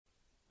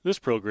This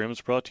program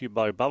is brought to you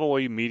by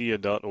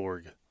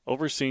BibleWayMedia.org,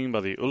 overseen by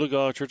the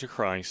Oologah Church of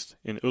Christ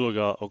in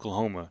Oologah,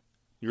 Oklahoma.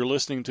 You're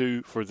listening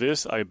to For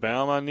This I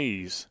Bow My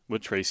Knees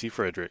with Tracy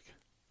Frederick.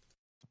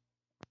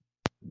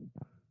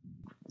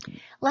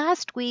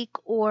 Last week,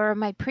 or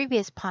my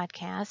previous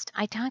podcast,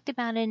 I talked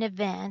about an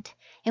event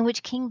in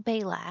which King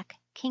Balak,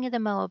 king of the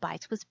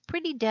Moabites, was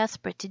pretty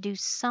desperate to do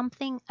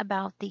something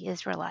about the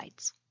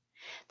Israelites.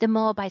 The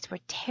Moabites were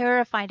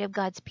terrified of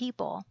God's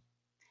people.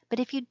 But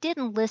if you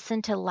didn't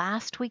listen to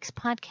last week's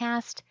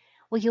podcast,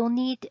 well, you'll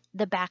need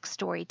the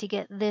backstory to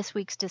get this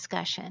week's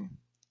discussion.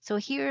 So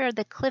here are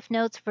the Cliff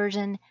Notes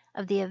version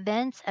of the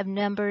events of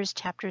Numbers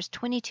chapters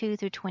 22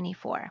 through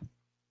 24.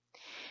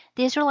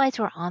 The Israelites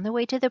were on their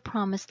way to the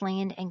Promised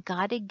Land, and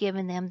God had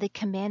given them the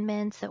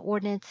commandments, the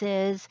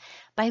ordinances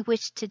by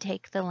which to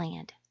take the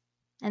land.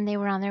 And they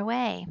were on their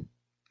way.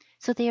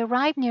 So they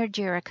arrived near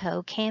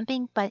Jericho,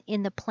 camping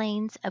in the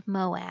plains of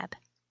Moab.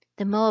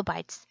 The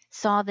Moabites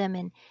saw them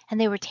and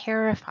they were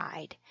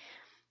terrified.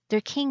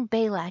 Their king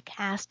Balak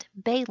asked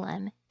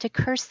Balaam to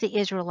curse the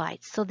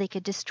Israelites so they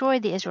could destroy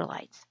the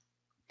Israelites.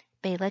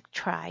 Balak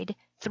tried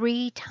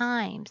 3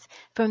 times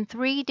from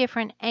 3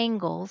 different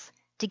angles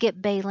to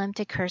get Balaam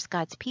to curse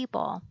God's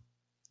people.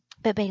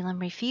 But Balaam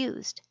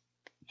refused.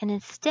 And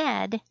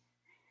instead,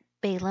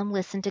 Balaam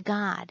listened to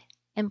God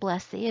and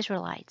blessed the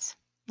Israelites.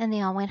 And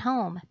they all went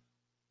home.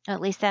 Or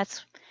at least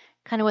that's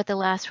kind of what the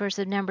last verse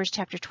of Numbers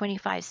chapter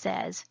 25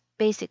 says,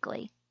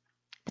 basically.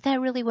 But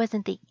that really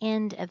wasn't the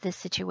end of this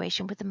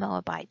situation with the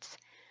Moabites.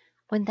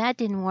 When that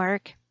didn't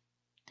work,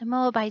 the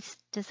Moabites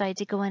decided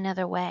to go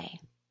another way.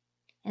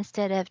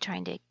 Instead of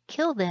trying to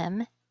kill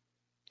them,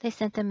 they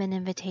sent them an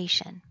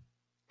invitation.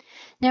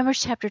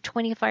 Numbers chapter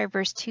 25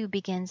 verse 2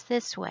 begins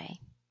this way.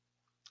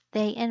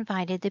 They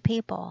invited the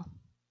people.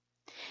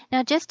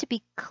 Now just to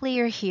be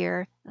clear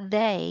here,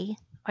 they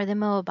are the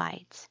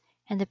Moabites,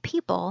 and the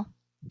people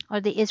are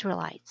the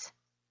Israelites.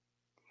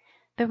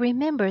 But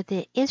remember,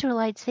 the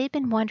Israelites, they'd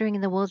been wandering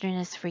in the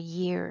wilderness for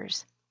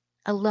years,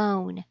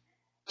 alone,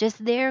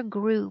 just their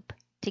group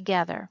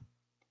together.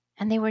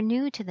 And they were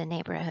new to the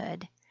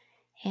neighborhood.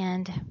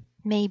 And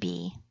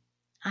maybe,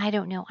 I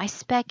don't know, I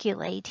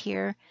speculate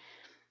here,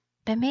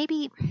 but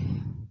maybe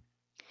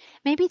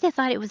they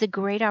thought it was a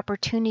great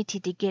opportunity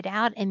to get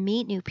out and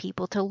meet new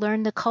people, to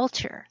learn the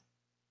culture.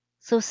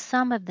 So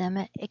some of them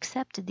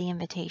accepted the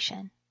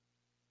invitation.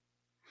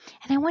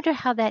 And I wonder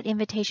how that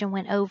invitation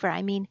went over.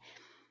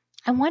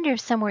 I wonder if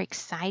some were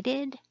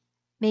excited,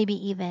 maybe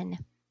even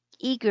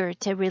eager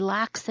to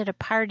relax at a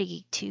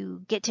party,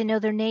 to get to know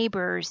their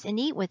neighbors and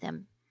eat with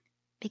them,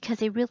 because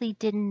they really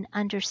didn't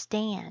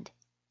understand.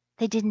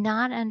 They did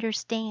not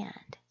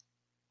understand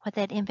what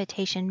that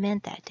invitation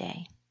meant that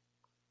day.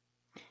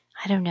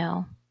 I don't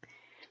know.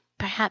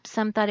 Perhaps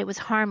some thought it was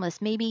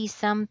harmless. Maybe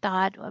some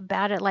thought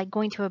about it like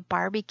going to a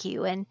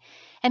barbecue. And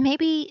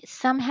maybe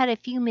some had a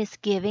few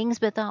misgivings,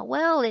 but thought,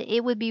 well,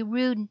 it would be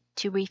rude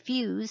to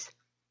refuse.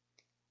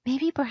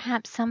 Maybe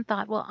perhaps some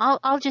thought, well,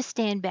 I'll just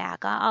stand back.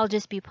 I'll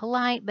just be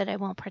polite, but I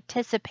won't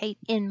participate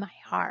in my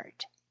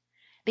heart.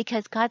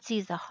 Because God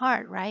sees the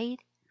heart, right?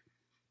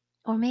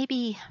 Or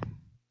maybe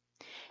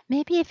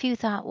a few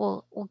thought,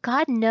 well,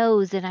 God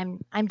knows that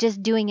I'm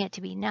just doing it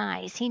to be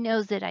nice. He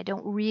knows that I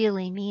don't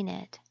really mean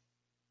it.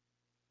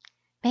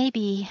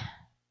 Maybe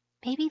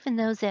even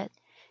those that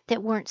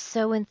weren't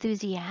so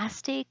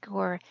enthusiastic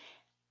or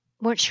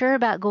weren't sure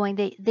about going,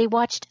 they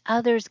watched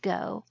others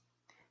go.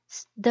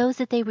 Those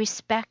that they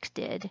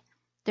respected,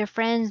 their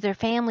friends, their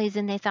families,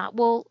 and they thought,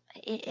 well,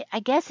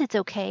 I guess it's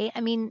okay.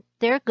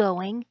 They're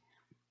going.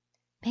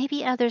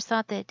 Maybe others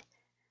thought that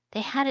they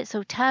had it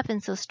so tough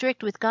and so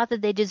strict with God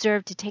that they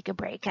deserved to take a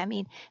break.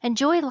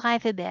 Enjoy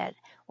life a bit.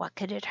 What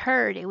could it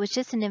hurt? It was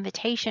just an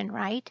invitation,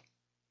 right?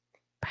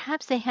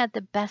 Perhaps they had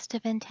the best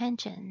of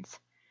intentions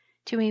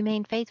to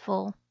remain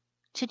faithful,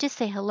 to just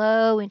say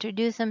hello,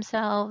 introduce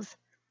themselves.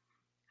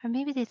 Or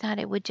maybe they thought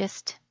they would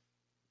just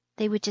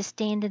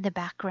stand in the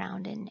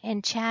background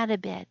and chat a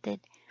bit, that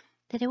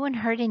it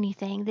wouldn't hurt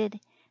anything, that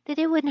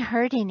it wouldn't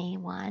hurt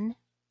anyone.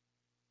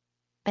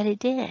 But it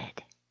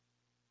did.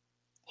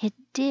 It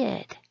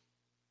did.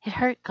 It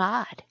hurt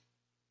God.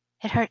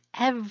 It hurt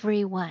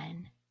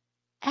everyone.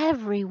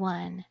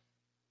 Everyone.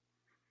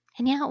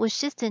 And yeah, it was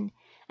just an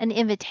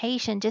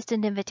invitation,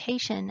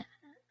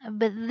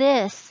 But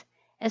this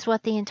is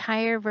what the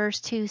entire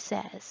verse 2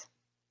 says.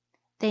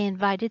 They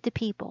invited the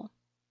people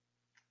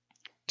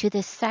to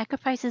the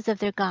sacrifices of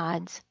their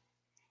gods,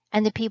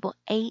 and the people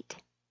ate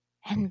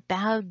and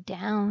bowed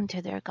down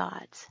to their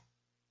gods.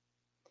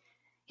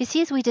 You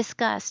see, as we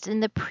discussed in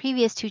the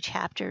previous 2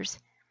 chapters,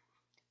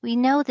 we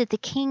know that the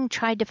king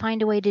tried to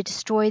find a way to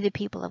destroy the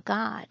people of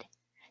God.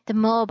 The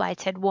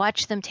Moabites had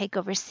watched them take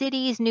over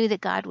cities, knew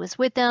that God was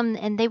with them,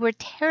 and they were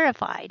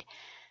terrified.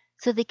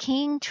 So the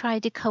king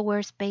tried to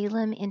coerce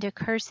Balaam into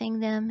cursing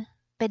them,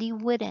 but he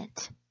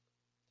wouldn't.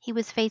 He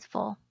was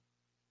faithful,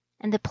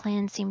 and the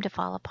plan seemed to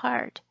fall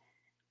apart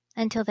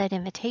until that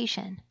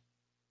invitation.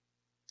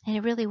 And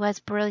it really was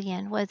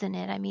brilliant, wasn't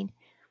it?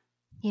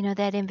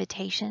 That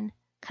invitation.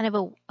 kind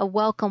of a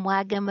welcome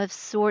wagon of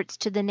sorts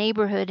to the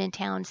neighborhood in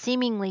town,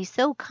 seemingly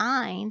so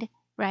kind,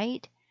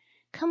 right?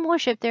 Come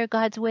worship their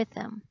gods with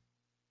them.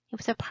 It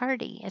was a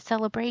party, a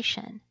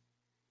celebration.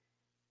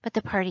 But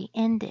the party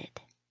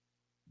ended.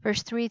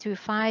 Verse 3 through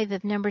 5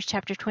 of Numbers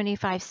chapter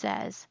 25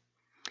 says,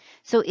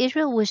 So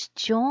Israel was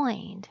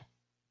joined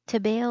to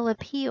Baal of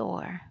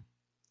Peor,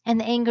 and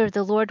the anger of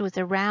the Lord was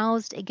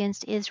aroused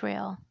against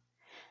Israel.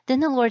 Then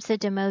the Lord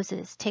said to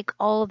Moses, Take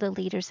all the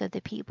leaders of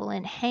the people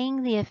and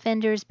hang the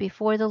offenders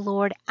before the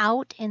Lord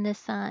out in the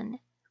sun,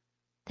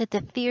 that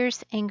the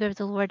fierce anger of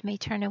the Lord may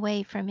turn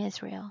away from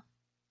Israel.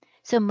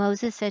 So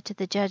Moses said to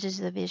the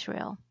judges of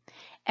Israel,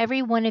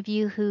 Every one of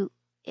you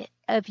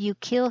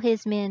kill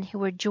his men who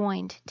were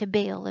joined to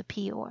Baal of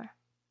Peor.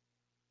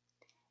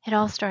 It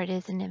all started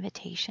as an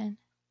invitation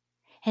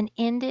and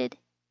ended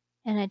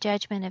in a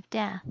judgment of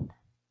death.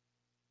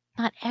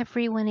 Not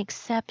everyone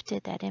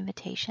accepted that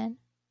invitation,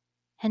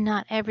 and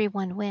not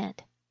everyone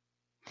went.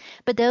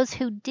 But those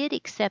who did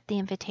accept the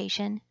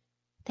invitation,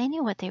 they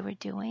knew what they were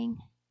doing.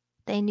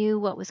 They knew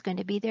what was going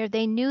to be there.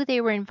 They knew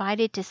they were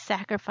invited to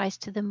sacrifice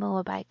to the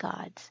Moabite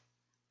gods.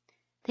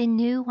 They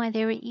knew why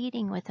they were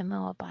eating with the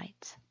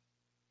Moabites.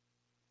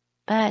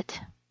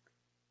 But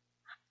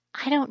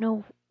I don't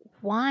know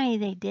why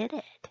they did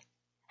it.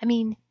 I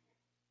mean,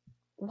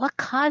 what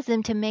caused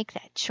them to make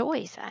that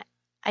choice?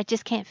 I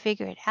just can't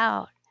figure it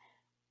out.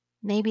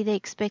 Maybe they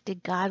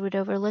expected God would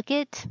overlook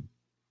it.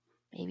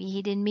 Maybe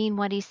he didn't mean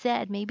what he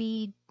said.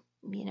 Maybe,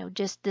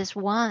 just this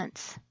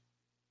once.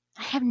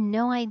 I have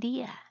no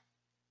idea.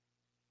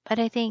 But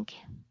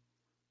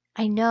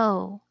I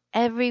know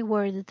every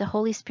word that the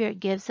Holy Spirit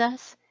gives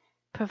us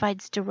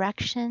provides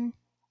direction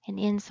and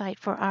insight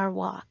for our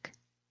walk.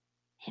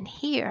 And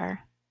here,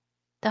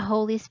 the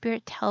Holy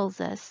Spirit tells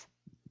us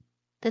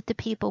that the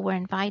people were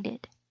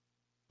invited.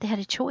 They had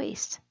a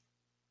choice.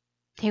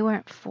 They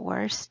weren't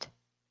forced.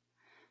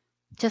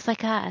 Just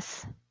like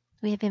us,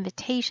 we have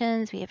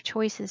invitations, we have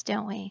choices,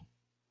 don't we?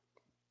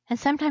 And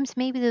sometimes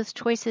maybe those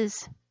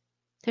choices,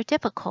 they're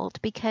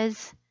difficult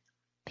because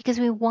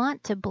we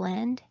want to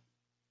blend.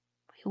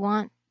 We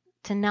want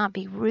to not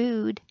be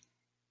rude.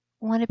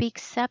 We want to be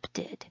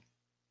accepted.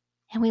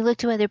 And we look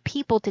to other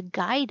people to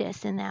guide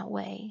us in that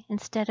way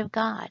instead of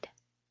God.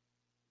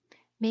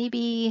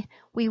 Maybe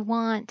we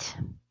want,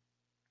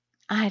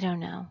 I don't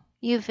know,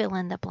 you fill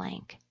in the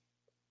blank.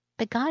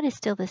 But God is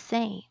still the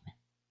same.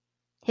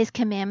 His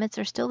commandments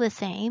are still the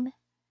same.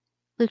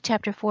 Luke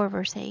chapter 4,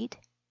 verse 8.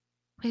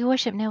 We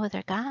worship no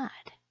other God.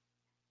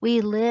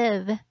 We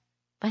live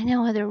by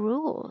no other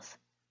rules.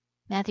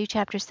 Matthew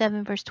chapter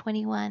 7, verse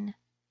 21.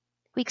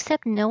 We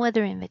accept no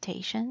other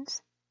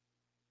invitations,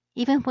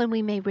 even when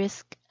we may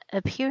risk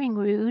appearing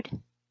rude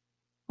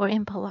or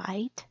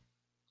impolite.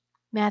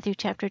 Matthew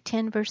chapter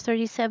 10, verse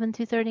 37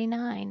 through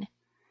 39.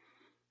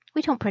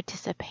 We don't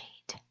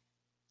participate,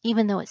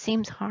 even though it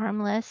seems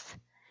harmless.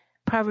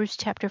 Proverbs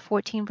chapter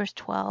 14, verse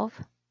 12.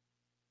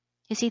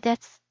 You see,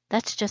 that's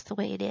just the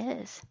way it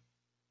is.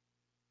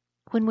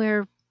 When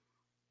we're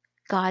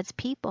God's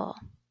people,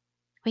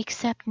 we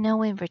accept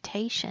no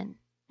invitation,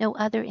 no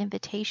other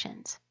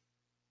invitations,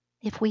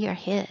 if we are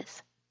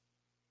His.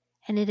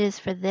 And it is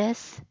for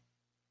this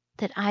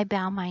that I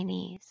bow my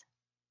knees.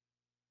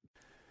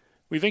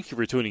 We thank you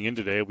for tuning in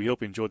today. We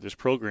hope you enjoyed this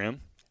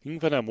program. You can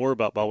find out more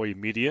about BibleWay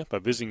Media by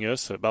visiting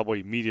us at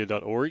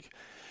BibleWayMedia.org.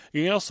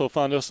 You can also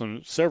find us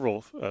on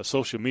several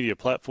social media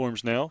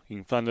platforms now. You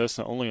can find us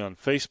not only on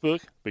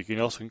Facebook, but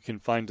you can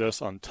find us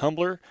on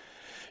Tumblr.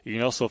 You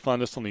can also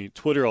find us on the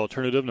Twitter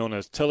alternative known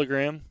as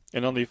Telegram,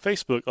 and on the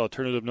Facebook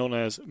alternative known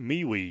as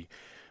MeWe.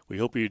 We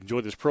hope you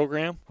enjoyed this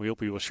program. We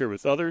hope you will share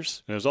with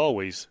others. And as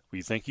always,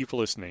 we thank you for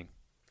listening.